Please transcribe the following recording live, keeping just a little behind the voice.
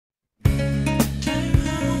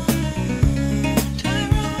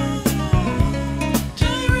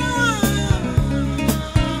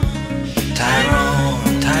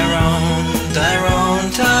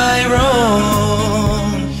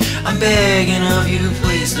begging of you,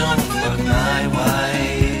 please don't fuck my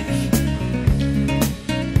wife.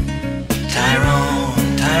 Tyrone,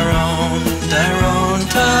 Tyrone, Tyrone,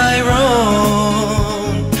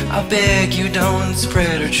 Tyrone, I beg you don't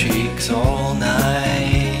spread her cheeks all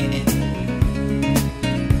night.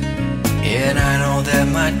 And I know that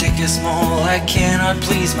my dick is small, I cannot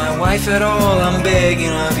please my wife at all. I'm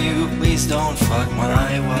begging of you, please don't fuck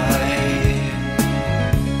my wife.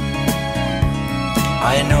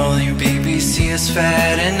 I know your BBC is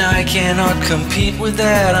fat and I cannot compete with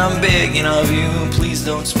that. I'm begging of you, please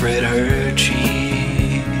don't spread her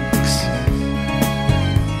cheeks.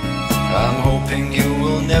 I'm hoping you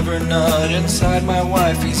will never nut inside my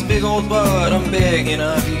wifey's big old butt. I'm begging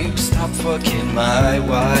of you, stop fucking my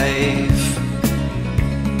wife.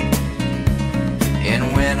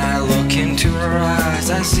 And when I look into her eyes,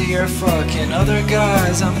 I see her fucking other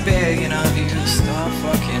guys. I'm begging of you, stop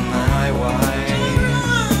fucking my wife.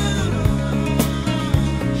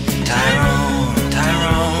 Tyrone,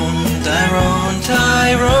 Tyrone, Tyrone,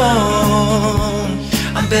 Tyrone,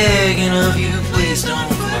 I'm begging of you, please don't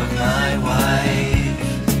fuck my wife.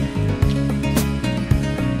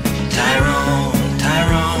 Tyrone,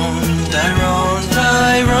 Tyrone, Tyrone,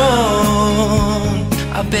 Tyrone,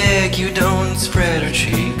 I beg you don't spread her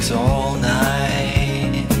cheeks all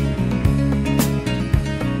night.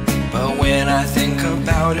 But when I think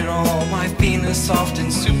about it all, my penis soft and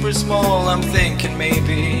super small, I'm thinking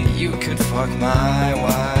maybe you could fuck my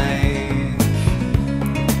wife.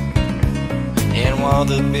 And while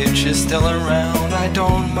the bitch is still around, I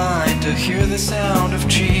don't mind to hear the sound of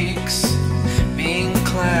cheeks being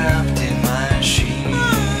clapped in my sheets.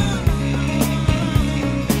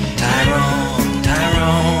 Tyrone,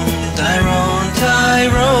 Tyrone, Tyrone,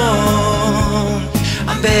 Tyrone,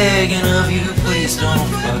 I'm begging of you, please don't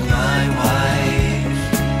fuck my wife.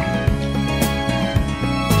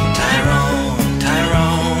 Tyrone,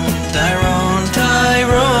 Tyrone, Tyrone,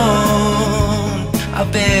 Tyrone, I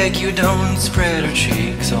beg you don't spread her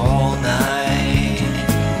cheeks all night.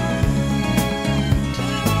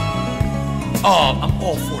 Oh, I'm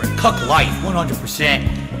all for it. Cuck life,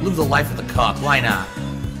 100%. Live the life of the cuck, why not?